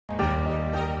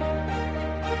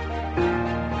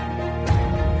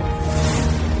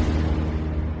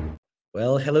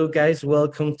Well, hello guys,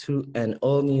 welcome to an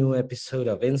all new episode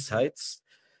of Insights,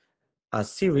 a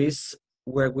series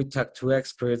where we talk to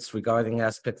experts regarding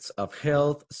aspects of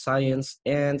health, science,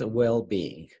 and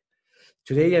well-being.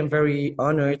 Today I'm very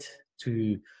honored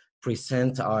to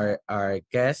present our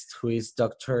guest, who is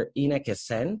Dr. Inna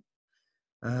Khazan.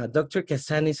 Dr.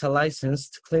 Khazan is a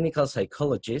licensed clinical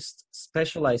psychologist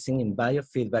specializing in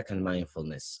biofeedback and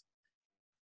mindfulness.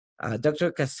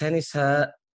 Dr. Khazan is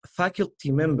a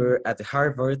faculty member at the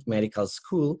Harvard Medical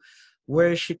School,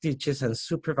 where she teaches and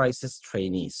supervises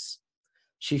trainees.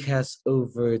 She has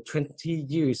over 20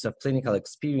 years of clinical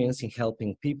experience in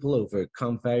helping people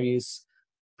overcome various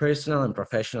personal and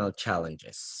professional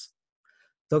challenges.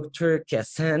 Dr.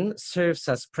 Khazan serves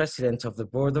as president of the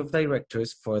board of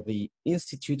directors for the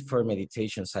Institute for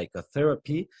Meditation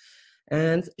Psychotherapy,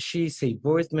 and she is a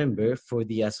board member for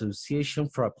the Association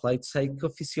for Applied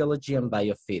Psychophysiology and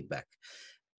Biofeedback,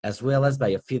 as well as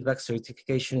Biofeedback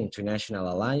Certification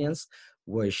International Alliance,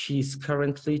 where she is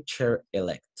currently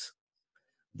chair-elect.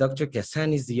 Dr.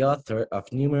 Khazan is the author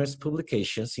of numerous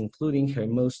publications, including her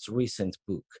most recent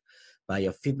book,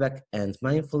 Biofeedback and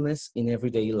Mindfulness in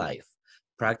Everyday Life,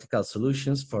 Practical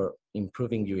Solutions for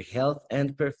Improving Your Health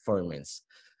and Performance,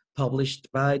 published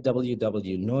by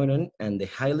W.W. Norton, and the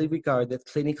highly regarded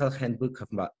Clinical Handbook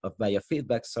of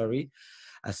Biofeedback,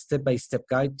 a step-by-step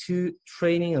guide to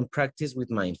training and practice with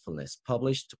mindfulness,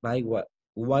 published by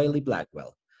Wiley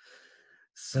Blackwell.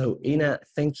 So, Inna,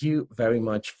 thank you very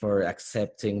much for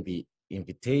accepting the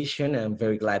invitation. I'm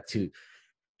very glad to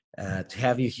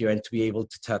have you here and to be able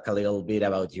to talk a little bit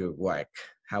about your work.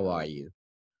 How are you?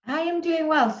 I am doing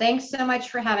well. Thanks so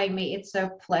much for having me. It's a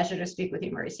pleasure to speak with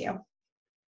you, Mauricio.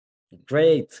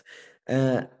 Great.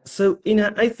 So,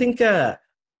 Inna, I think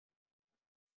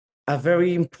a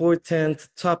very important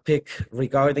topic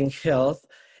regarding health,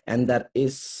 and that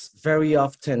is very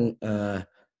often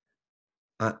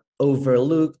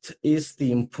overlooked, is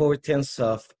the importance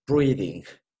of breathing.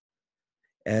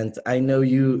 And I know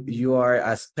you are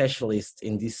a specialist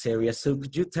in this area, so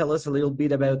could you tell us a little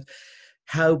bit about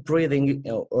how breathing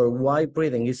or why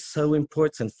breathing is so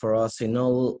important for us in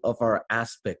all of our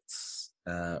aspects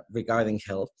regarding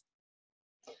health?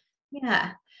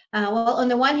 Yeah. Well, on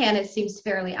the one hand, it seems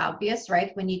fairly obvious,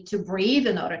 right? We need to breathe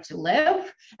in order to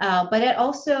live. But it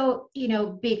also,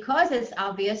 because it's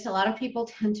obvious, a lot of people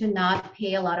tend to not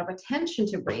pay a lot of attention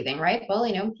to breathing, right? Well,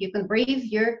 if you can breathe,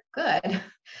 you're good.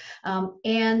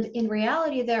 And in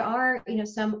reality, there are,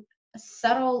 some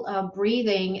subtle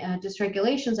breathing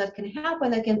dysregulations that can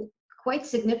happen that can quite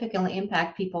significantly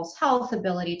impact people's health,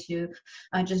 ability to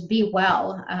just be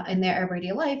well in their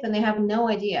everyday life, and they have no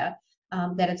idea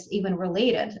that it's even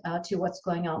related to what's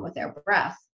going on with their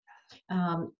breath.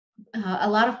 A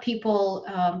lot of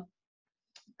people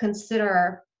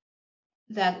consider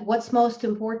that what's most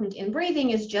important in breathing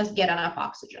is just get enough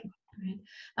oxygen.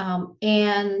 Right?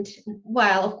 And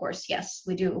while, of course, yes,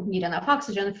 we do need enough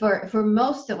oxygen for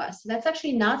most of us, that's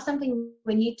actually not something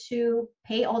we need to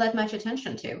pay all that much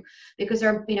attention to, because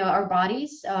our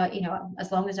bodies,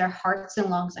 as long as our hearts and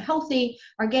lungs are healthy,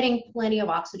 are getting plenty of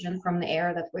oxygen from the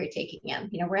air that we're taking in.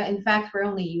 We're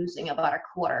only using about a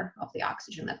quarter of the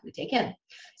oxygen that we take in,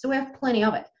 so we have plenty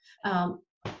of it.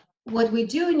 What we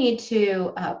do need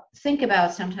to think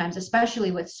about sometimes,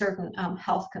 especially with certain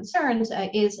health concerns,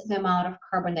 is the amount of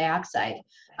carbon dioxide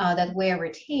that we're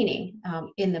retaining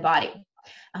in the body.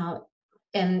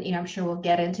 And I'm sure we'll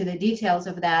get into the details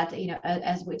of that,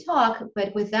 as we talk.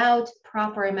 But without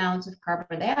proper amounts of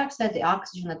carbon dioxide, the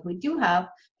oxygen that we do have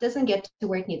doesn't get to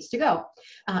where it needs to go,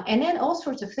 and then all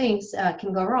sorts of things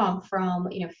can go wrong, from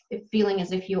feeling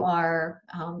as if you are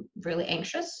really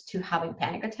anxious, to having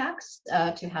panic attacks,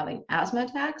 to having asthma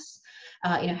attacks,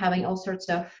 having all sorts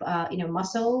of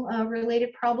muscle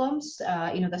related problems.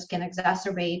 This can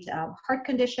exacerbate heart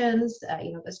conditions.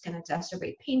 This can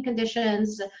exacerbate pain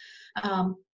conditions.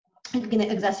 It can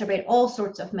exacerbate all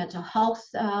sorts of mental health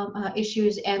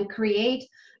issues, and create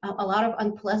a lot of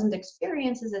unpleasant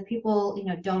experiences that people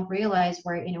don't realize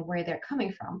where they're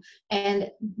coming from, and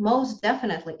most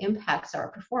definitely impacts our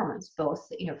performance, both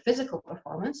physical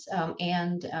performance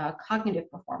and cognitive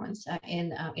performance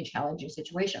in challenging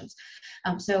situations.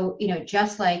 So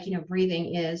just like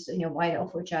breathing is vital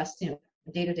for just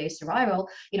day-to-day survival,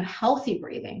 healthy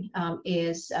breathing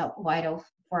is vital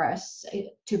for us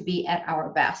to be at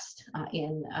our best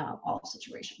in all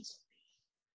situations.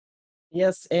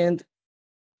 Yes, and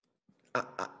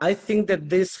I think that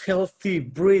this healthy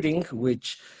breathing,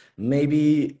 which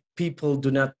maybe people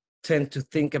do not tend to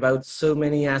think about so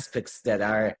many aspects that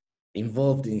are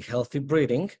involved in healthy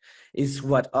breathing, is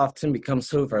what often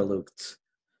becomes overlooked.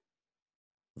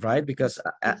 right? Because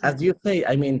as Exactly. you say,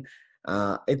 I mean,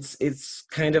 it's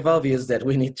kind of obvious that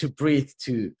we need to breathe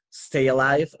to stay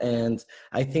alive, and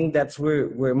I think that's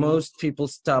where most people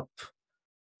stop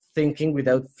thinking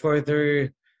without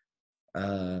further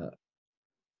uh,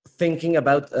 thinking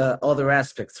about other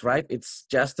aspects, right? It's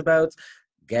just about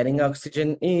getting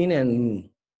oxygen in, and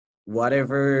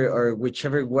whatever or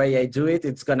whichever way I do it,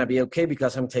 it's gonna be okay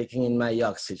because I'm taking in my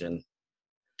oxygen.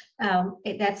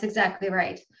 That's exactly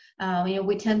right.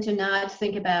 We tend to not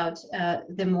think about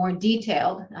the more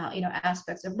detailed,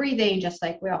 aspects of breathing, just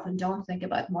like we often don't think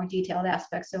about more detailed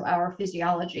aspects of our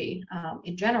physiology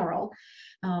in general.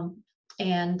 Um,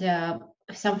 and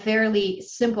some fairly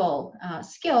simple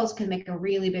skills can make a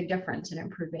really big difference in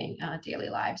improving daily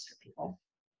lives for people.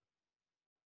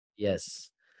 Yes.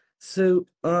 So,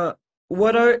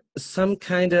 what are some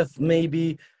kind of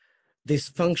maybe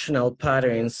dysfunctional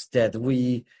patterns that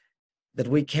we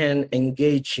can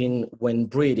engage in when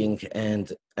breathing,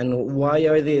 and why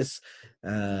are these?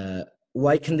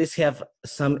 Why can this have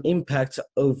some impact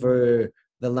over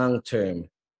the long term?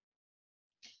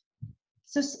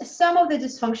 So some of the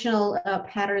dysfunctional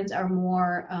patterns are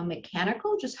more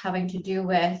mechanical, just having to do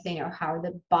with how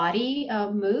the body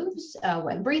moves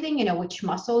when breathing. Which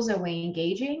muscles are we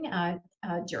engaging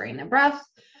during the breath.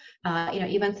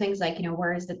 Even things like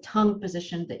where is the tongue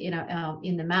positioned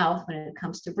in the mouth when it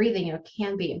comes to breathing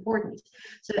can be important.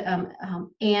 So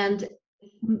and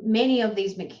many of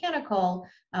these mechanical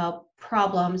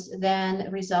problems then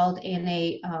result in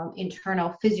a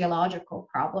internal physiological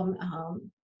problem,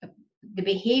 the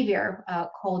behavior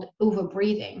called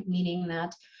overbreathing, meaning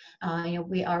that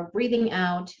we are breathing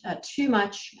out too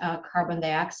much carbon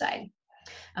dioxide.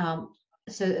 Um,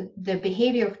 so the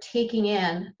behavior of taking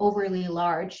in overly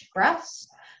large breaths,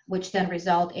 which then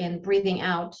result in breathing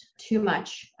out too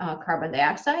much carbon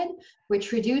dioxide,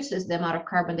 which reduces the amount of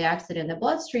carbon dioxide in the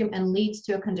bloodstream and leads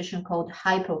to a condition called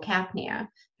hypocapnia,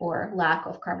 or lack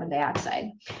of carbon dioxide.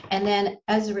 And then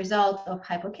as a result of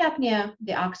hypocapnia,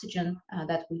 the oxygen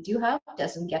that we do have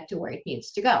doesn't get to where it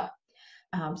needs to go.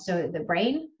 So the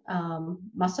brain,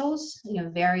 muscles,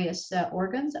 various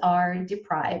organs are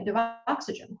deprived of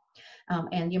oxygen.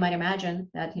 And you might imagine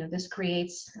that this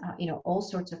creates all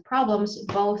sorts of problems,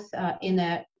 both in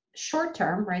the short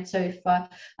term, right? So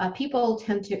if people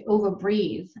tend to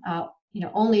overbreathe,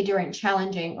 only during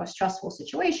challenging or stressful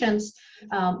situations,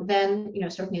 then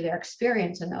certainly their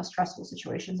experience in those stressful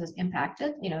situations is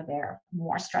impacted. They're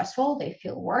more stressful, they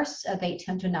feel worse, they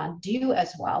tend to not do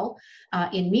as well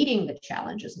in meeting the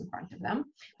challenges in front of them.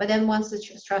 But then once the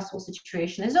stressful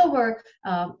situation is over,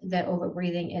 the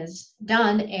overbreathing is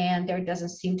done, and there doesn't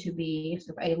seem to be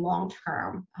sort of a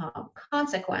long-term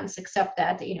consequence, except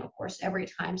that of course, every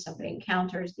time somebody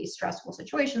encounters these stressful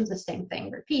situations, the same thing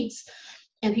repeats.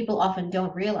 And people often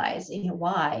don't realize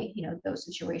why those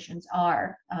situations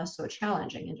are so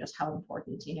challenging, and just how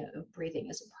important breathing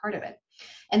is a part of it.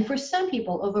 And for some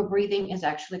people, overbreathing is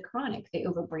actually chronic. They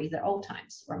overbreathe at all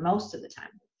times, or most of the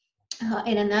time.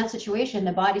 And in that situation,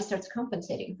 the body starts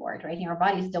compensating for it, right? Our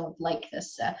bodies don't like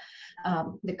this,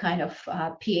 the kind of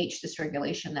pH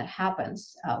dysregulation that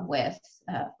happens with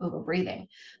overbreathing.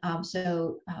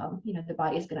 The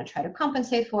body is going to try to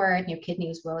compensate for it. Your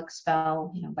kidneys will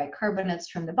expel, bicarbonates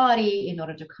from the body in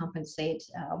order to compensate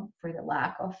for the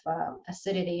lack of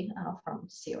acidity from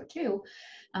CO2.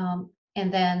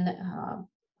 And then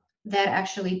that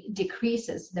actually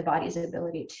decreases the body's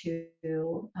ability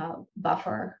to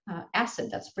buffer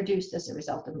acid that's produced as a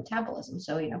result of metabolism.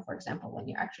 So, for example, when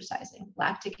you're exercising,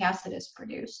 lactic acid is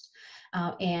produced.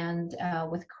 And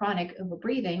with chronic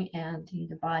overbreathing and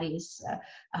the body's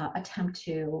attempt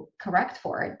to correct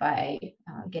for it by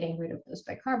getting rid of those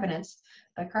bicarbonates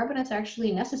are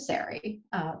actually necessary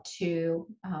to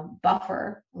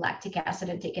buffer lactic acid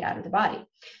and take it out of the body.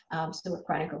 So with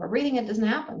chronic overbreathing, it doesn't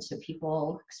happen. So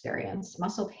people experience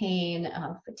muscle pain,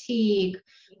 fatigue,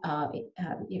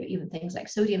 even things like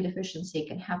sodium deficiency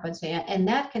can happen. So, and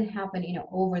that can happen,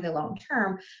 over the long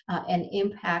term and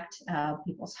impact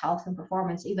people's health and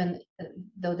performance, even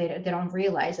though they don't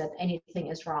realize that anything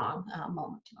is wrong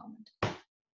moment to moment.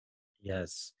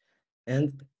 Yes.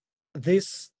 And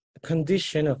this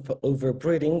condition of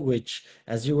overbreathing, which,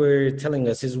 as you were telling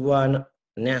us, is one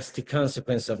nasty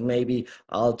consequence of maybe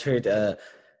altered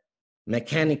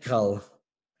mechanical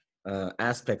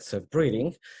aspects of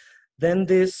breathing, then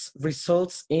this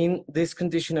results in this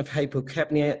condition of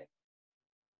hypocapnia,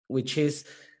 which is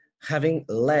having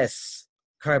less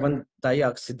carbon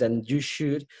dioxide than you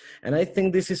should. And I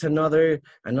think this is another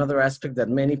aspect that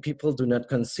many people do not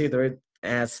consider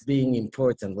as being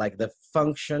important, like the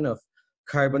function of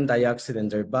carbon dioxide in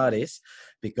their bodies,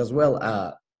 because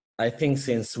well, I think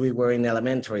since we were in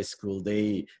elementary school,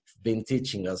 they've been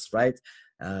teaching us, right?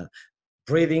 Uh,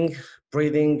 breathing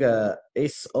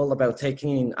is all about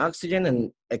taking in oxygen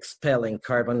and expelling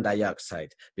carbon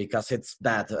dioxide, because it's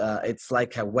bad. It's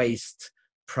like a waste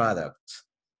product.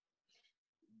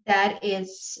 That is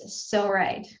so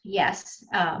right. Yes.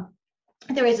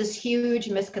 There is this huge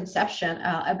misconception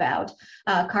about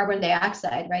carbon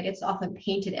dioxide, right? It's often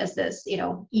painted as this,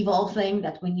 evil thing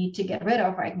that we need to get rid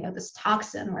of, right? This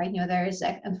toxin, right? There is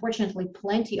unfortunately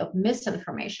plenty of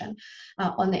misinformation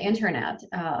on the internet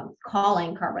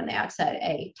calling carbon dioxide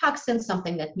a toxin,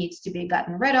 something that needs to be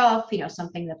gotten rid of,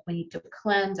 something that we need to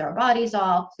cleanse our bodies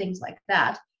of, things like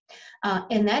that.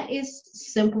 And that is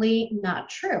simply not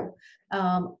true.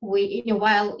 While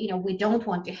we don't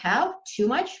want to have too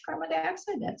much carbon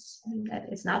dioxide, that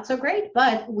is not so great,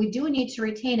 but we do need to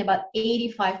retain about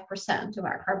 85% of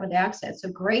our carbon dioxide. So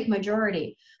great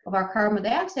majority of our carbon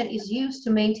dioxide is used to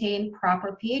maintain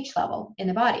proper pH level in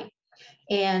the body.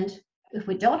 And if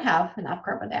we don't have enough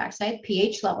carbon dioxide,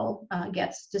 pH level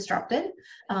gets disrupted,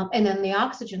 and then the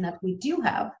oxygen that we do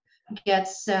have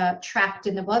gets trapped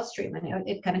in the bloodstream, and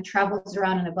it kind of travels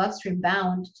around in the bloodstream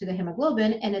bound to the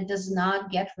hemoglobin, and it does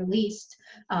not get released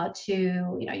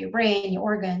to your brain, your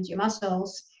organs, your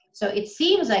muscles. So it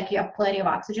seems like you have plenty of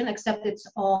oxygen, except it's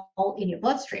all in your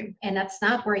bloodstream, and that's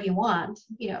not where you want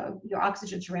your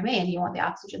oxygen to remain. You want the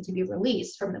oxygen to be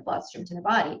released from the bloodstream to the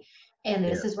body, and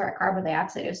this is where carbon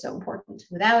dioxide is so important.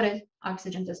 Without it,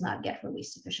 oxygen does not get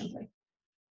released sufficiently.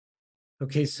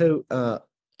 Okay, so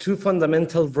two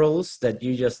fundamental roles that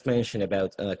you just mentioned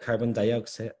about carbon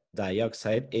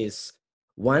dioxide is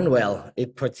one, well,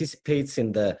 it participates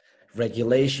in the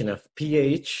regulation of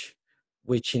pH,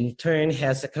 which in turn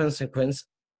has a consequence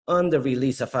on the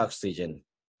release of oxygen.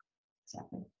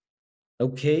 Exactly.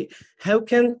 Okay, how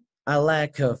can a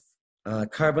lack of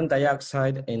carbon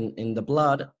dioxide in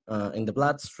the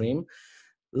bloodstream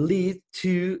lead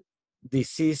to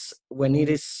disease when it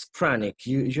is chronic?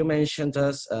 You mentioned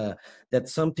us that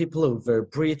some people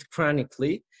overbreathe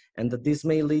chronically, and that this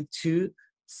may lead to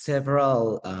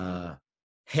several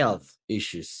health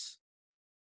issues.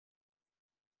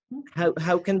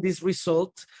 How can this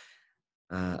result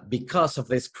because of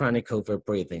this chronic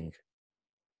overbreathing?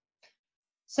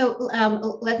 So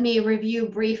let me review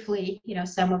briefly,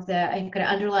 some of the kind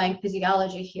of underlying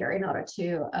physiology here in order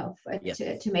to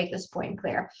make this point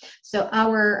clear. So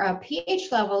our pH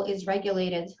level is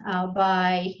regulated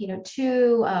by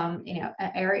two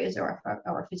areas of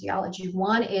our physiology.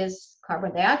 One is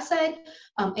carbon dioxide,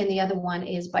 and the other one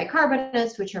is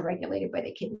bicarbonates, which are regulated by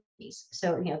the kidneys.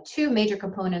 So two major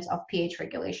components of pH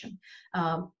regulation.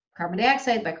 Carbon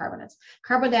dioxide, bicarbonates.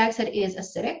 Carbon dioxide is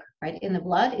acidic, right? In the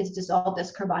blood, is dissolved as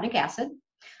carbonic acid,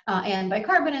 and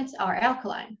bicarbonates are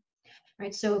alkaline,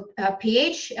 right? So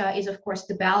pH is, of course,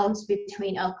 the balance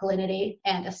between alkalinity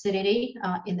and acidity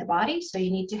in the body. So you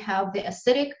need to have the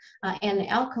acidic and the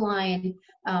alkaline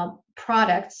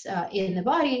products in the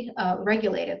body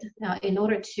regulated in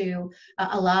order to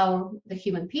allow the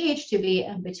human pH to be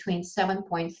between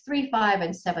 7.35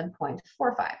 and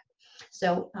 7.45.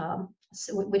 So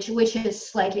which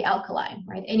is slightly alkaline,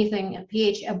 right? Anything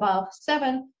pH above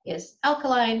 7 is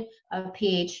alkaline,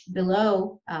 pH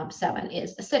below 7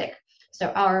 is acidic.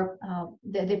 So our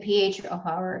the pH of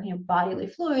our bodily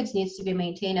fluids needs to be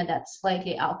maintained at that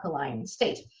slightly alkaline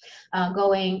state.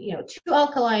 Going too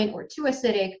alkaline or too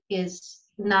acidic is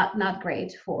not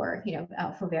great for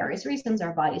various reasons.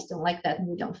 Our bodies don't like that, and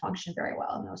we don't function very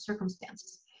well in those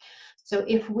circumstances. So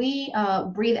if we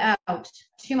breathe out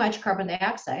too much carbon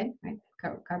dioxide, right?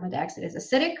 Carbon dioxide is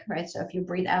acidic, right? So if you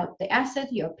breathe out the acid,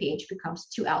 your pH becomes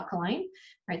too alkaline,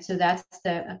 right? So that's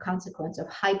the consequence of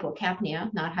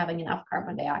hypocapnia, not having enough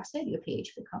carbon dioxide. Your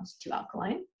pH becomes too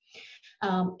alkaline.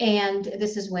 And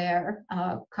this is where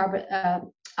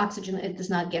oxygen does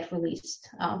not get released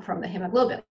from the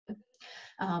hemoglobin.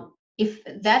 If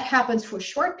that happens for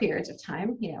short periods of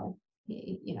time,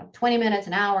 20 minutes,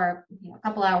 an hour, a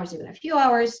couple hours, even a few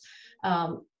hours,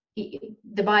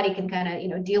 the body can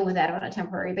kind of deal with that on a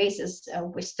temporary basis.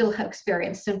 We still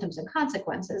experience symptoms and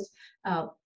consequences,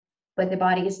 but the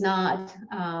body is not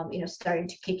starting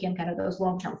to kick in kind of those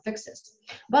long-term fixes.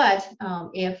 But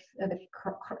if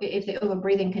the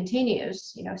overbreathing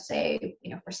continues, say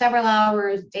for several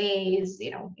hours, days,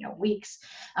 weeks,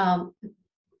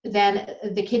 then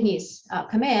the kidneys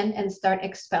come in and start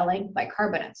expelling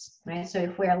bicarbonates, right? So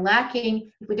if we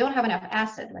don't have enough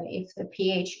acid, right? If the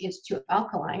pH is too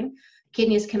alkaline,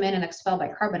 kidneys come in and expel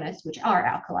bicarbonates, which are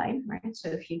alkaline, right? So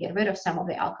if you get rid of some of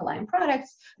the alkaline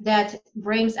products, that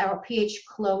brings our pH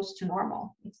close to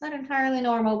normal. It's not entirely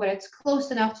normal, but it's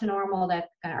close enough to normal that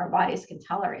our bodies can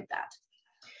tolerate that.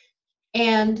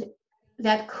 And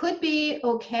that could be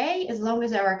okay as long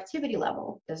as our activity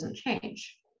level doesn't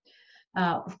change.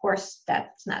 Of course,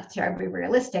 that's not terribly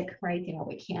realistic, right?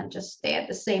 We can't just stay at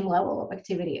the same level of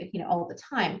activity, all the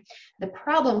time. The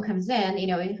problem comes in,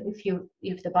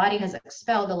 if the body has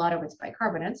expelled a lot of its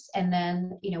bicarbonates, and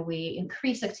then, we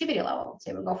increase activity level.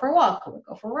 Say we go for a walk, or we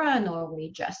go for a run, or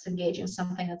we just engage in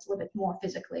something that's a little bit more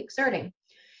physically exerting.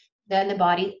 Then the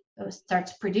body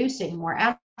starts producing more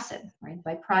acid, right?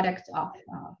 Byproduct of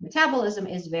metabolism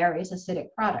is various acidic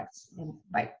products, and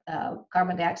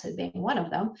carbon dioxide being one of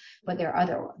them, but there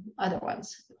are other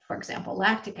ones, for example,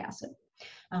 lactic acid.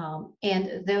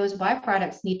 And those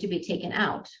byproducts need to be taken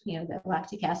out. The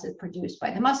lactic acid produced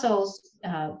by the muscles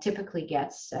typically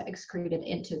gets excreted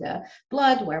into the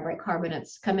blood, where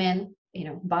bicarbonates come in,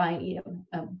 bind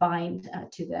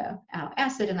to the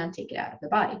acid and then take it out of the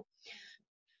body.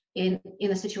 In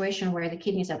a situation where the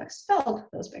kidneys have expelled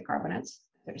those bicarbonates,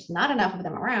 there's not enough of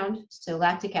them around, so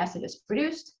lactic acid is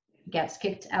produced, gets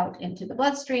kicked out into the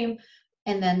bloodstream,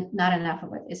 and then not enough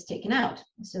of it is taken out.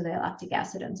 So the lactic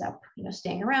acid ends up,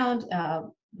 staying around,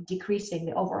 decreasing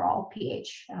the overall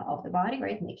pH of the body,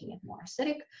 right, making it more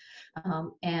acidic,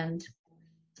 and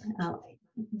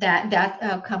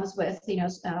that comes with,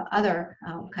 other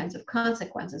kinds of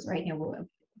consequences, right?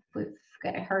 We've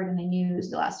heard in the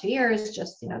news the last few years,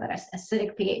 just that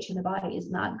acidic pH in the body is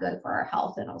not good for our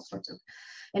health in all sorts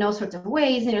of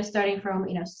ways. Starting from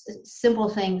simple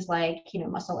things like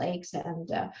muscle aches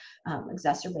and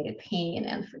exacerbated pain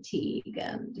and fatigue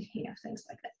and things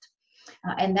like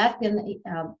that. And that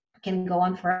can go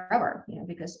on forever,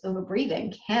 because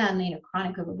overbreathing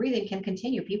chronic overbreathing can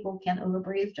continue. People can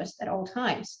overbreathe just at all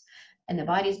times, and the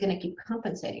body's going to keep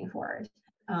compensating for it.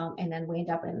 And then we end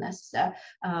up in this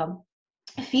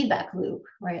feedback loop,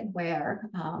 right, where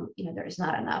there's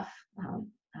not enough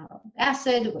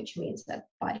acid, which means that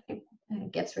body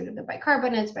gets rid of the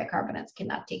bicarbonates. Bicarbonates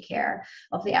cannot take care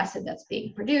of the acid that's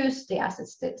being produced. The acid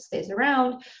stays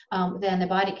around. Then the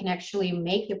body can actually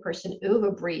make the person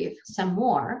overbreathe some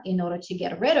more in order to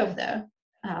get rid of the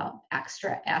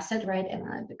extra acid, right? And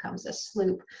then it becomes a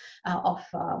sloop of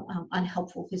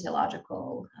unhelpful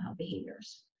physiological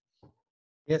behaviors.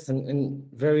 Yes, and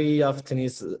very often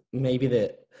is maybe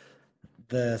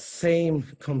the same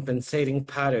compensating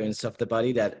patterns of the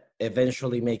body that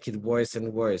eventually make it worse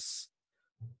and worse,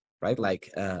 right?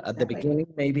 Like at the beginning,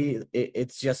 maybe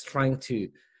it's just trying to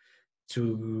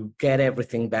get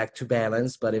everything back to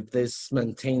balance, but if this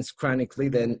maintains chronically,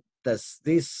 then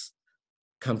these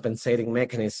compensating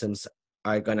mechanisms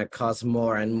are going to cause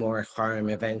more and more harm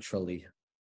eventually.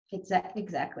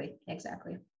 Exactly.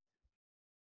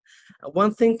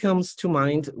 One thing comes to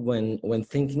mind when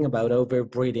thinking about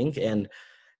overbreathing, and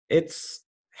it's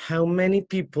how many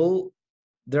people,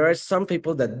 there are some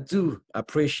people that do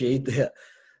appreciate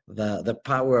the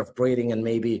power of breathing and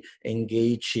maybe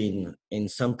engage in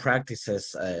some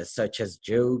practices such as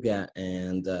yoga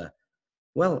and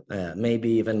maybe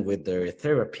even with their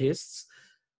therapists.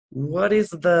 What is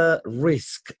the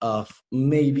risk of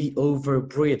maybe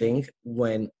overbreathing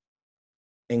when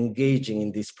engaging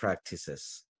in these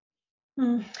practices?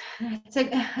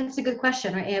 That's a good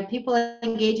question, right? People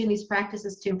engage in these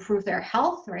practices to improve their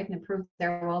health, right, and improve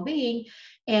their well-being,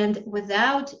 and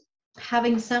without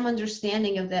having some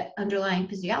understanding of the underlying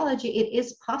physiology, it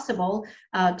is possible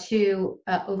to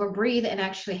overbreathe and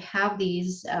actually have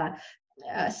these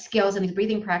skills and these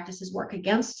breathing practices work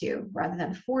against you rather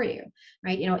than for you,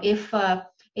 right? If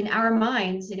in our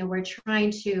minds, we're trying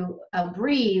to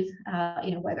breathe,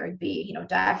 whether it be,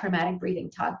 diaphragmatic breathing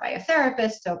taught by a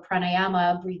therapist, or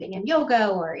pranayama breathing in yoga,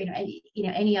 or,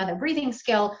 any other breathing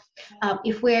skill.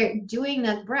 If we're doing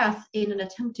that breath in an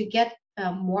attempt to get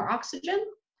more oxygen,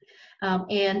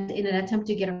 and in an attempt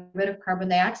to get rid of carbon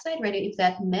dioxide, right? If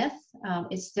that myth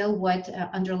is still what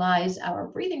underlies our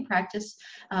breathing practice,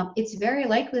 it's very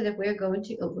likely that we're going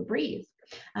to overbreathe.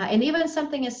 And even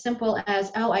something as simple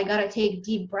as, I got to take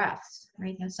deep breaths,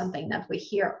 right? That's something that we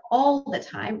hear all the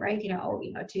time, right?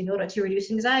 In order to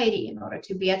reduce anxiety, in order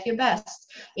to be at your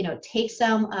best, take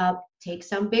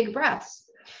some big breaths,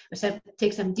 or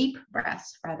take some deep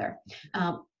breaths rather.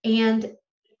 And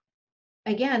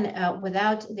again,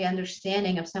 without the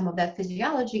understanding of some of that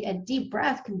physiology, a deep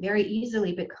breath can very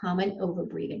easily become an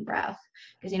overbreathing breath.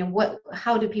 Because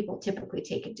how do people typically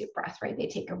take a deep breath, right? They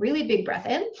take a really big breath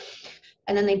in,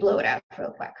 and then they blow it out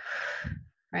real quick.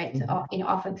 right? Mhm.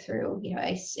 Often through,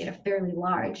 a fairly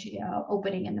large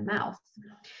opening in the mouth.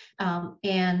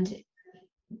 And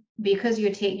because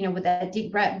you're taking, with that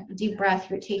deep breath,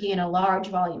 you're taking in a large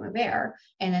volume of air,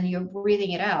 and then you're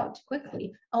breathing it out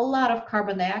quickly. A lot of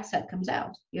carbon dioxide comes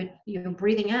out. You're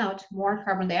breathing out more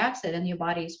carbon dioxide than your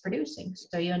body is producing.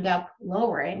 So you end up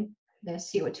lowering the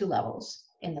CO2 levels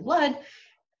in the blood,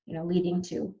 leading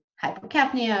to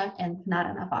hypercapnia and not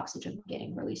enough oxygen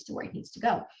getting released to where it needs to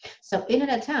go. So in an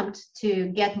attempt to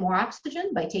get more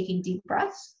oxygen by taking deep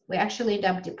breaths, we actually end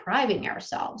up depriving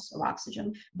ourselves of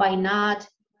oxygen by not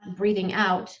breathing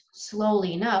out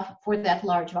slowly enough for that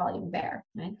large volume of air,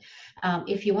 right?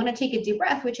 If you want to take a deep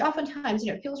breath, which oftentimes,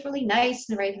 feels really nice,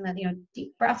 right? And that,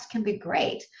 deep breaths can be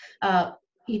great.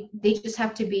 They just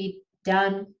have to be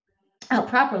done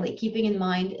properly, keeping in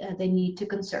mind the need to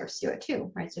conserve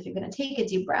CO2, right? So if you're going to take a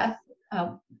deep breath,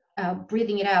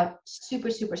 breathing it out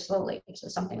super, super slowly. So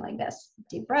something like this: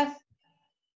 deep breath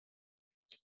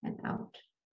and out.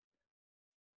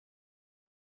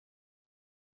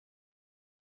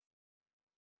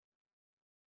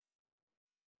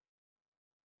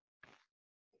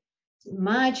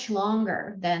 Much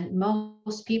longer than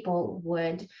most people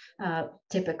would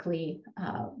typically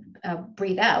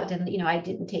breathe out. And, I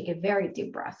didn't take a very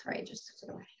deep breath, right? Just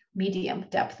sort of medium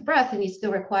depth breath, and it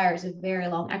still requires a very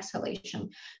long exhalation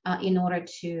in order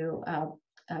to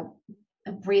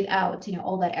breathe out,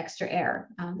 all that extra air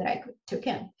that I took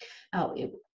in.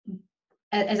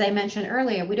 As I mentioned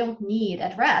earlier, we don't need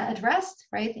at rest,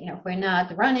 right? If we're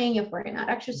not running, if we're not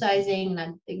exercising,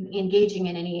 not engaging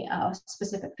in any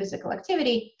specific physical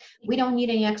activity, we don't need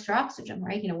any extra oxygen,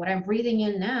 right? What I'm breathing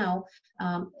in now,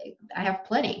 I have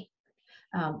plenty.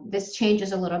 This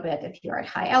changes a little bit if you're at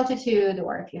high altitude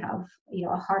or if you have,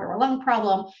 a heart or a lung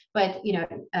problem. But,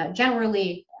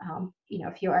 generally,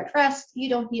 if you're at rest, you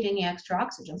don't need any extra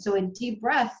oxygen. So a deep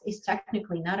breath is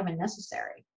technically not even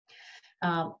necessary.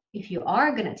 If you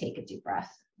are going to take a deep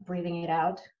breath, breathing it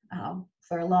out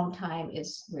for a long time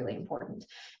is really important.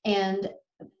 And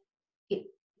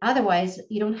otherwise,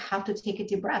 you don't have to take a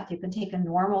deep breath. You can take a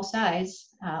normal size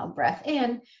breath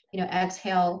in,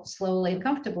 exhale slowly and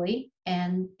comfortably,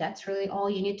 and that's really all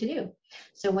you need to do.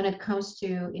 So when it comes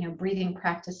to, breathing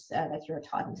practice that you're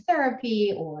taught in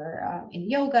therapy or in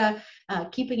yoga,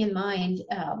 keeping in mind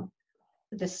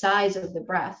the size of the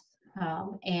breath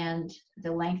and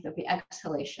the length of the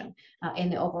exhalation and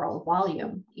the overall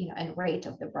volume, and rate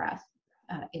of the breath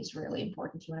is really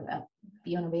important. You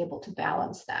want to be able to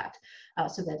balance that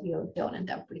so that you don't end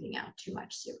up breathing out too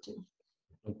much CO2.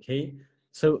 Okay,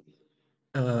 so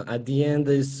at the end,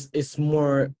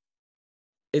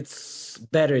 it's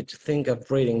better to think of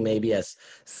breathing maybe as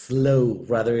slow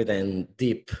rather than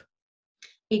deep.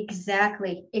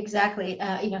 Exactly.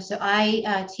 So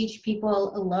I teach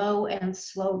people low and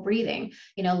slow breathing.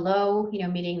 Low,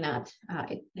 meaning that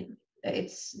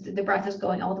it's the breath is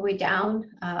going all the way down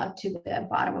to the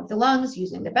bottom of the lungs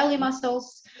using the belly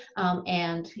muscles,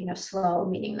 and slow,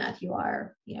 meaning that you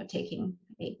are taking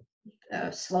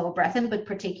a slow breath in, but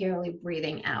particularly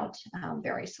breathing out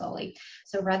very slowly.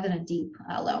 So rather than deep,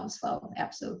 low and slow,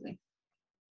 absolutely.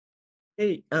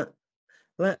 Hey,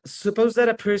 suppose that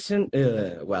a person,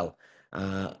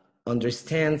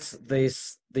 understands the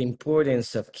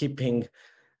importance of keeping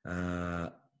uh,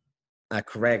 a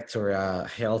correct or a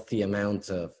healthy amount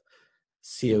of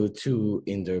CO2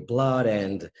 in their blood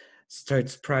and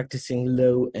starts practicing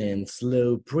low and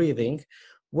slow breathing.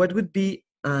 What would be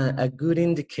a good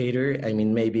indicator? I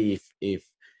mean, maybe if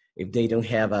they don't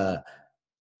have a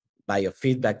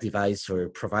biofeedback device or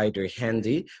provider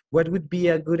handy, what would be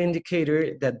a good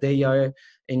indicator that they are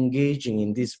engaging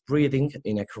in this breathing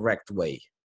in a correct way?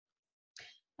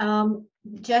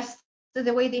 Just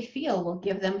the way they feel will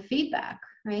give them feedback,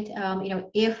 right?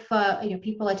 If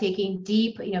people are taking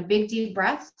deep, big deep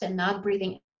breaths and not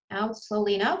breathing out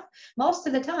slowly enough, most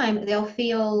of the time they'll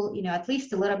feel, at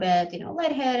least a little bit,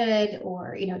 lightheaded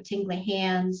or, tingling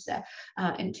hands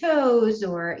and toes,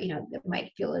 or, they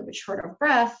might feel a little bit short of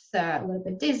breath, a little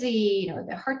bit dizzy,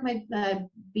 their heart might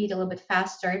beat a little bit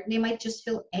faster. They might just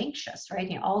feel anxious, right?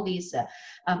 All these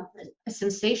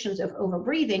sensations of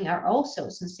overbreathing are also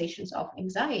sensations of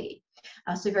anxiety.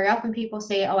 So very often people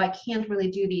say, "Oh, I can't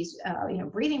really do these,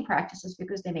 breathing practices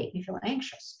because they make me feel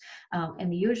anxious."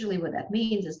 And usually, what that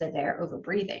means is that they're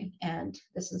overbreathing, and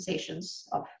the sensations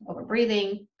of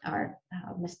overbreathing are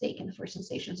mistaken for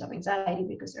sensations of anxiety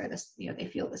because they're this, they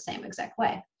feel the same exact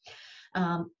way.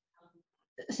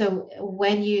 So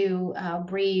when you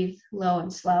breathe low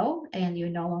and slow, and you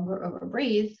no longer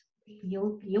overbreathe,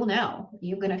 you'll know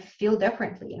you're going to feel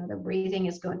differently. The breathing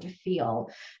is going to feel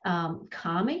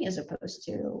calming as opposed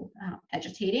to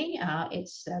agitating.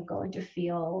 It's going to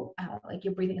feel like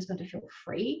your breathing is going to feel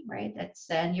free, right?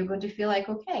 And you're going to feel like,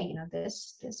 okay,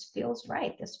 this feels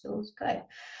right, this feels good.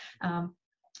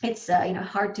 It's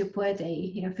hard to put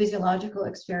a physiological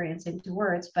experience into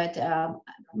words, but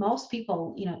most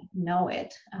people know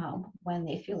it when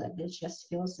they feel it. It just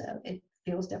feels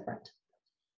different.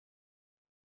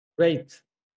 Great.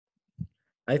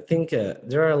 I think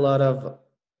there are a lot of,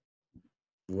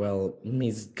 well,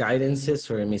 misguidances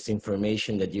or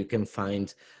misinformation that you can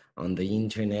find on the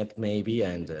internet, maybe.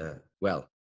 And, well,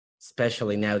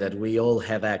 especially now that we all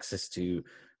have access to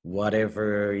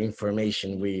whatever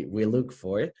information we look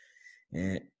for.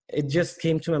 It just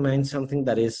came to my mind something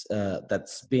that is,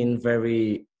 that's been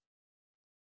very,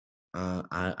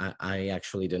 I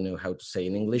actually don't know how to say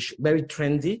in English, very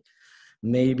trendy.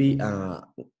 Maybe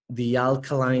the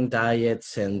alkaline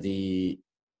diets and the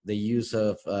use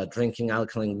of drinking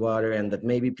alkaline water, and that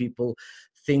maybe people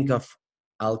think of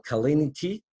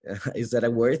alkalinity, is that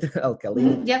a word?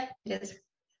 Alkalinity. Yep, it is.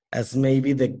 As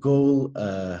maybe the goal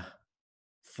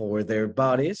for their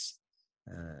bodies,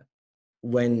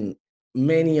 when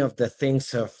many of the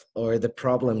things or the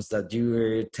problems that you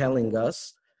were telling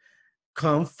us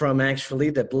come from actually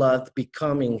the blood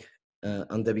becoming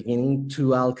on the beginning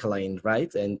too alkaline,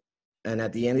 right? And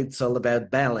at the end, it's all about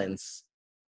balance.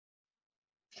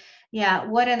 Yeah,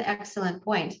 what an excellent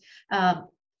point.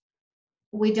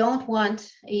 We don't want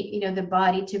the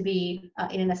body to be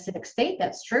in an acidic state.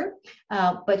 That's true,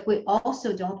 but we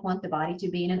also don't want the body to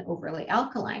be in an overly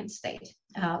alkaline state.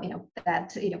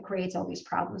 That creates all these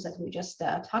problems that we just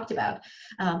talked about.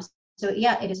 So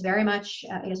yeah, it is very much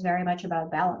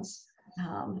about balance.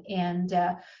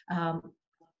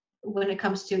 When it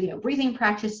comes to breathing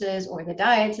practices or the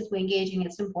diets that we engage in,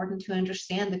 it's important to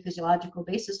understand the physiological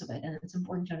basis of it, and it's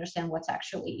important to understand what's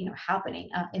actually happening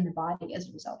in the body as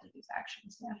a result of these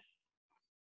actions. Yeah.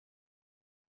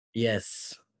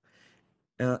 Yes.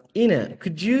 Inna,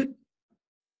 could you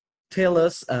tell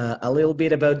us a little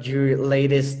bit about your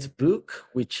latest book,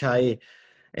 which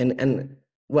and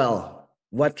well,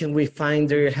 what can we find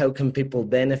there? How can people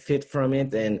benefit from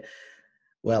it? And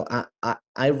well,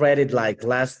 I read it like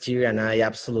last year and I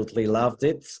absolutely loved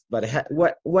it. But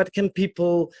what can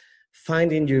people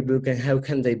find in your book and how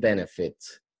can they benefit?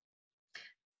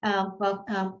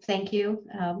 Thank you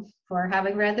for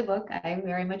having read the book. I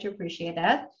very much appreciate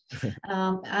that.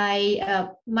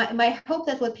 My hope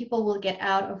that what people will get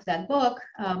out of that book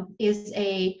is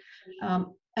a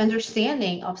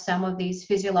understanding of some of these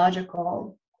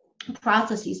physiological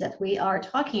processes that we are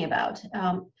talking about.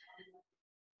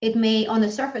 It may on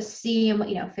the surface seem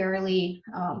fairly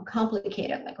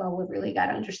complicated, like, oh, we really got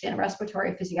to understand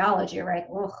respiratory physiology, right?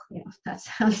 Oh, that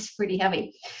sounds pretty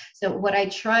heavy. So what I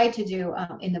try to do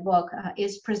in the book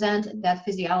is present that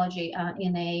physiology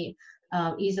in a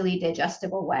easily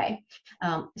digestible way,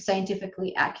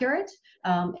 scientifically accurate,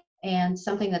 and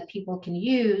something that people can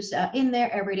use in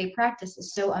their everyday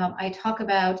practices. So I talk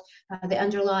about the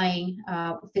underlying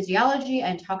physiology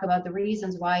and talk about the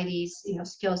reasons why these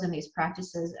skills and these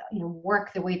practices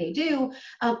work the way they do,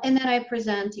 and then I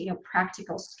present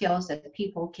practical skills that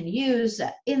people can use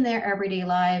in their everyday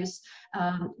lives,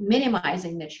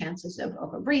 minimizing the chances of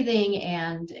overbreathing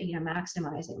and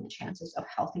maximizing the chances of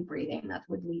healthy breathing that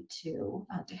would lead to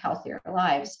healthier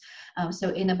lives. So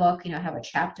in the book, I have a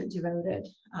chapter devoted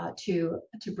to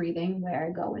breathing, where I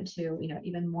go into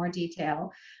even more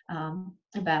detail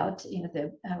about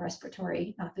the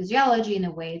respiratory physiology in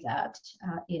a way that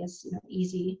is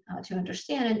easy to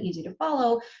understand and easy to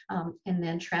follow, and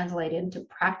then translate it into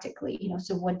practically.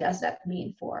 So what does that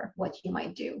mean for what you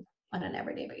might do on an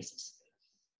everyday basis?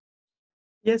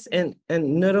 Yes, and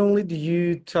not only do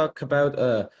you talk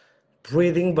about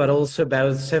breathing, but also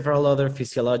about several other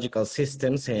physiological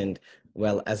systems, and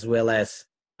as well as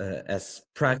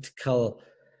practical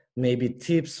maybe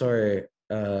tips or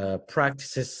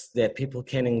practices that people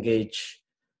can engage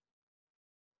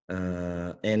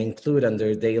and include on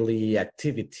their daily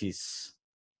activities.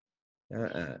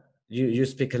 You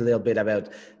speak a little bit about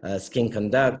skin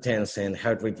conductance and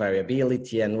heart rate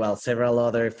variability, and several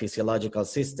other physiological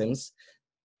systems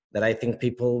that I think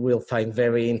people will find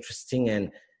very interesting and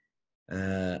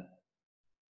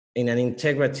in an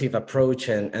integrative approach,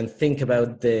 and think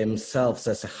about themselves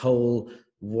as a whole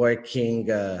working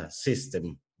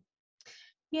system.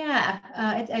 Yeah,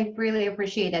 I really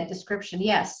appreciate that description.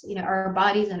 Yes, our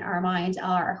bodies and our minds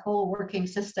are a whole working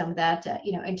system that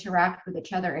interact with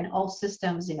each other, and all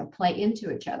systems play into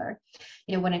each other.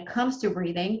 When it comes to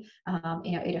breathing,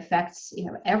 it affects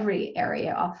every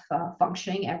area of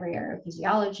functioning, every area of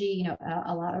physiology.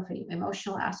 A lot of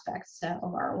emotional aspects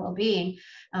of our well-being.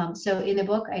 So in the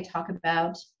book, I talk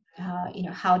about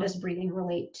how does breathing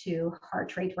relate to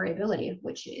heart rate variability,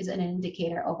 which is an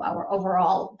indicator of our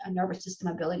overall nervous system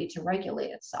ability to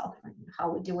regulate itself. And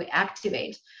how do we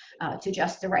activate to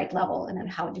just the right level, and then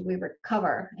how do we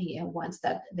recover once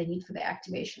that the need for the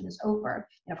activation is over?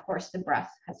 And of course, the breath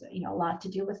has a lot to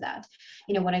do with that.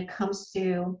 When it comes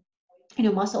to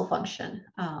muscle function,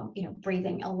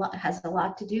 breathing has a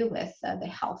lot to do with the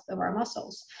health of our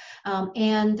muscles.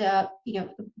 And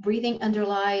breathing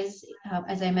underlies,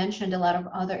 as I mentioned, a lot of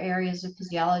other areas of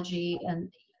physiology,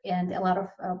 and a lot of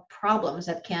problems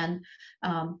that can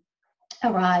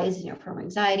arise, from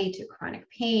anxiety to chronic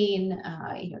pain,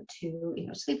 to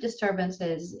sleep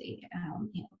disturbances,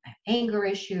 anger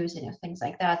issues, things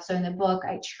like that. So in the book,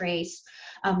 I trace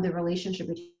the relationship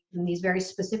between these very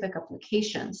specific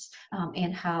applications,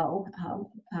 and how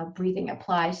breathing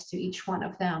applies to each one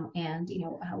of them, and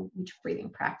how each breathing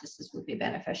practices would be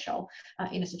beneficial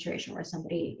in a situation where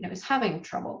somebody is having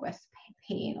trouble with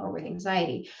pain or with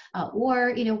anxiety,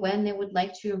 or when they would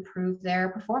like to improve their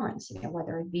performance,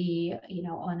 whether it be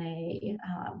on a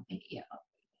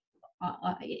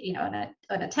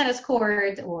on a tennis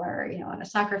court, or on a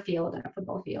soccer field, on a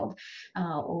football field,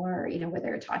 or whether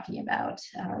they're talking about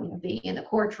being in the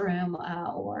courtroom,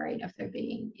 or if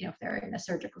they're in a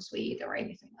surgical suite or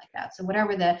anything like that. So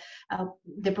whatever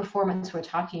the performance we're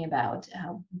talking about,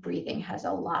 breathing has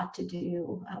a lot to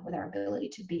do with our ability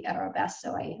to be at our best.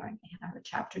 So I have a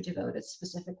chapter devoted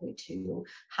specifically to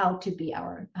how to be at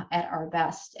our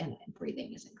best, and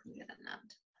breathing is included in that.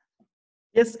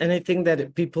 Yes, and I think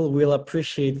that people will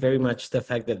appreciate very much the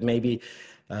fact that maybe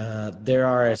there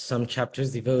are some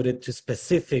chapters devoted to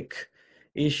specific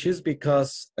issues,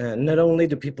 because not only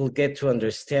do people get to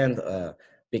understand,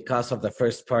 because of the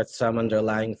first part, some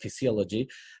underlying physiology,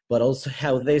 but also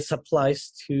how this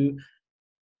applies to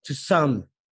some,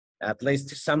 at least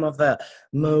to some of the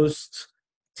most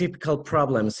typical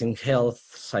problems in health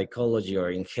psychology, or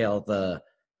in health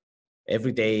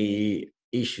everyday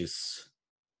issues.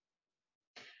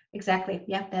 Exactly.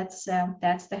 Yeah, that's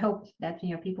the hope, that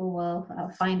people will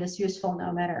find this useful,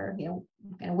 no matter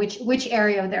which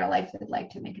area of their life they'd like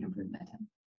to make an improvement in.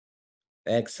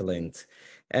 Excellent.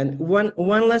 And one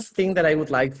last thing that I would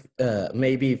like,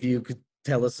 maybe if you could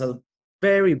tell us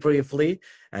very briefly.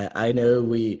 I know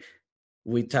we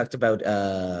talked about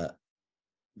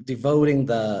devoting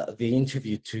the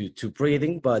interview to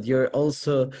breathing, but you're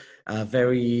also a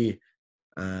very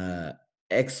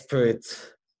expert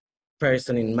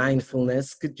person in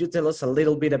mindfulness. Could you tell us a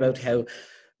little bit about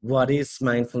what is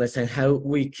mindfulness, and how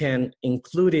we can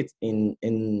include it in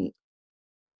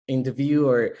the view,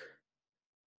 or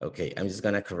okay, I'm just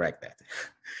gonna correct that.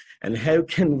 And how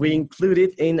can we include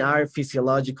it in our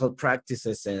physiological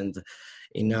practices, and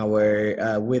in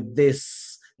our with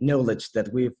this knowledge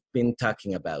that we've been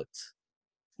talking about?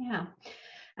 Yeah.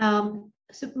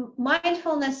 So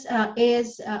mindfulness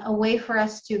is a way for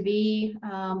us to be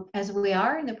as we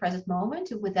are in the present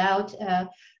moment, without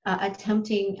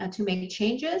attempting to make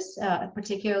changes,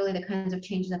 particularly the kinds of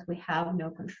changes that we have no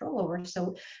control over.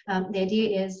 So the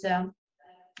idea is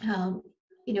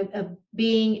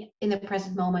being in the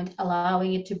present moment,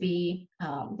 allowing it to be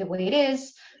the way it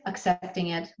is, accepting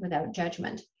it without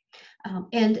judgment.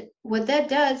 And what that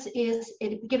does is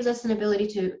it gives us an ability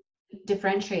to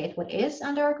differentiate what is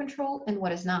under our control and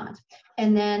what is not,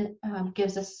 and then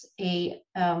gives us a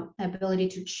ability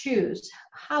to choose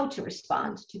how to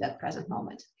respond to that present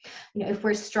moment. If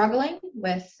we're struggling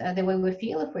with the way we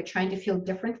feel, if we're trying to feel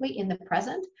differently in the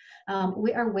present,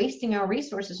 we are wasting our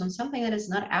resources on something that is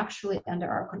not actually under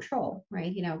our control,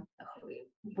 right?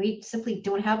 We simply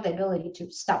don't have the ability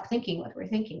to stop thinking what we're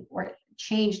thinking, or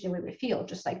change the way we feel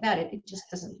just like that. It just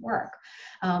doesn't work.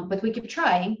 But we keep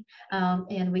trying,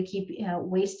 and we keep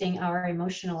wasting our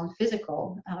emotional and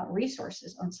physical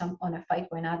resources on a fight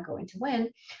we're not going to win.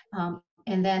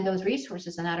 And then those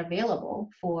resources are not available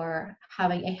for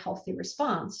having a healthy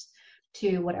response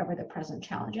to whatever the present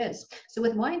challenge is. So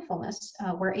with mindfulness,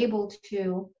 we're able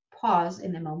to pause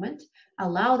in the moment,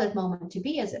 allow that moment to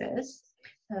be as it is,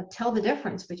 tell the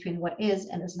difference between what is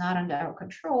and is not under our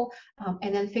control,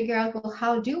 and then figure out, well,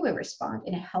 how do we respond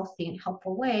in a healthy and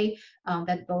helpful way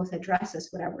that both addresses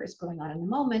whatever is going on in the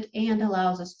moment and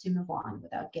allows us to move on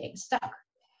without getting stuck.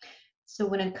 So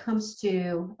when it comes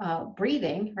to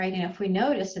breathing, right, and if we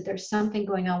notice that there's something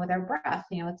going on with our breath,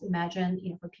 let's imagine,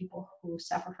 for people who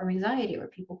suffer from anxiety or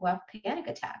people who have panic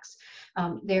attacks,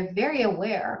 they're very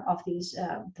aware of these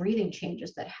breathing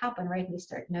changes that happen, right? And they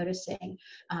start noticing,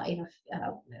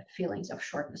 feelings of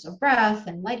shortness of breath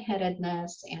and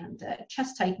lightheadedness and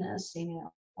chest tightness,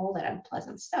 all that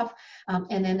unpleasant stuff.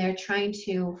 And then they're trying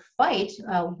to fight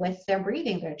with their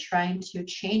breathing. They're trying to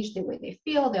change the way they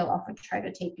feel. They'll often try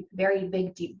to take very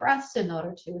big, deep breaths in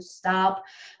order to stop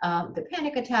the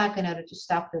panic attack, in order to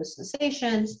stop those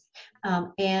sensations.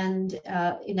 And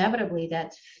inevitably,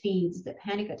 that feeds the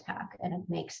panic attack and it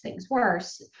makes things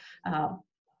worse.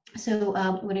 So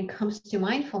when it comes to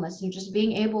mindfulness, you're just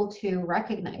being able to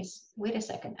recognize, wait a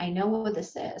second, I know what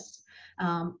this is.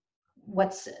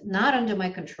 What's not under my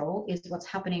control is what's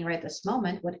happening right this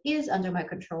moment. What is under my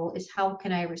control is how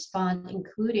can I respond,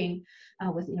 including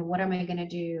with, what am I going to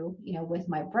do, with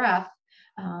my breath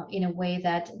in a way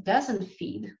that doesn't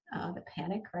feed the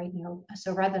panic, right?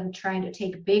 So rather than trying to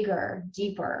take bigger,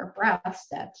 deeper breaths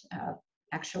that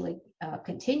actually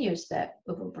continues the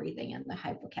overbreathing and the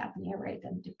hypocapnia, right?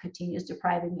 And continues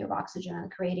depriving you of oxygen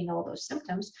and creating all those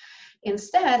symptoms.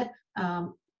 Instead,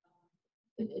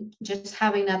 just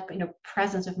having that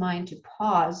presence of mind to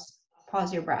pause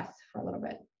your breath for a little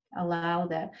bit, allow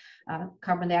the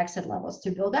carbon dioxide levels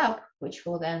to build up, which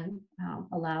will then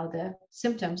allow the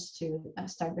symptoms to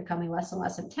start becoming less and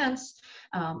less intense,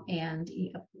 and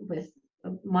with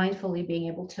mindfully being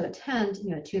able to attend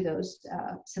to those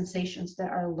sensations that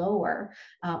are lower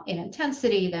in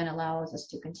intensity, then allows us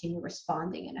to continue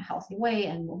responding in a healthy way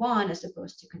and move on, as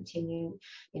opposed to continue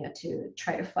to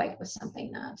try to fight with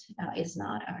something that is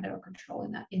not under our control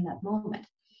in that moment.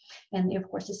 And of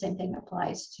course, the same thing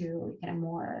applies to kind of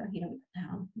more,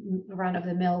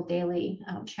 run-of-the-mill daily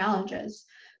challenges.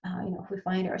 If we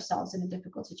find ourselves in a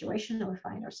difficult situation, or we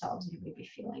find ourselves maybe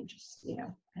feeling just, kind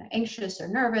of anxious or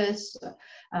nervous,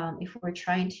 if we're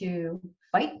trying to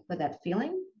fight with that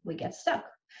feeling, we get stuck.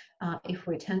 If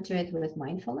we attend to it with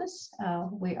mindfulness,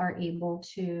 we are able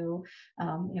to,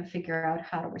 figure out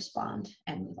how to respond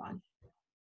and move on.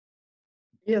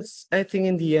 Yes, I think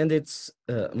in the end, it's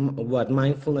what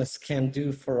mindfulness can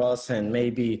do for us, and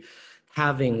maybe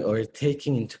having or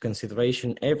taking into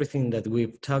consideration everything that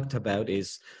we've talked about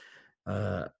is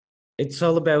it's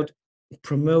all about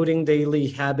promoting daily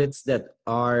habits that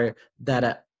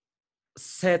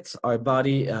set our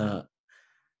body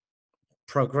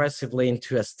progressively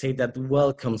into a state that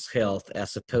welcomes health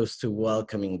as opposed to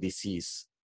welcoming disease.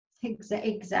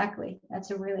 Exactly.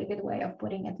 That's a really good way of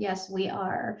putting it. Yes, we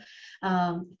are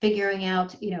figuring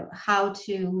out, how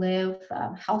to live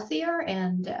healthier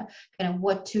and kind of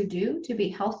what to do to be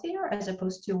healthier, as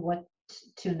opposed to what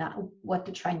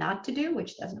to try not to do,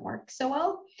 which doesn't work so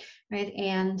well, right?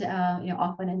 And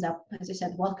often ends up, as I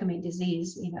said, welcoming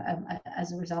disease,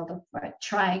 as a result of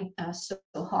trying so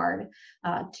hard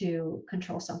to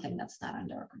control something that's not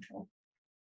under our control.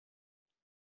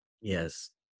 Yes.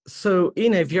 So,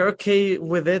 Inna, if you're okay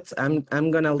with it,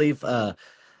 I'm gonna leave a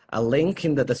link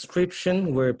in the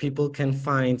description where people can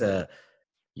find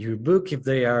your book if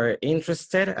they are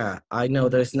interested. I know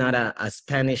there's not a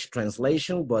Spanish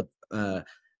translation, but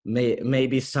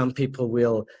maybe some people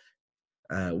will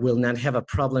not have a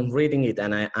problem reading it,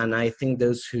 and I think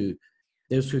those who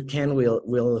can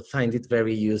will find it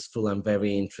very useful and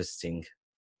very interesting.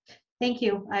 Thank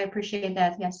you. I appreciate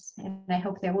that. Yes, and I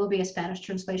hope there will be a Spanish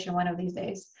translation one of these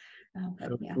days.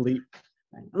 Hopefully.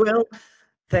 Yeah. Well,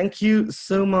 thank you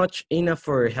so much, Inna,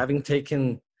 for having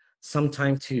taken some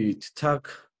time to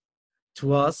talk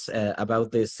to us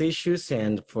about these issues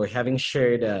and for having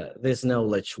shared this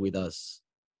knowledge with us.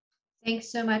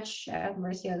 Thanks so much,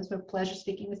 Marcia. It was a pleasure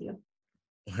speaking with you.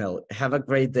 Well, have a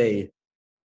great day.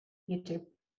 You too.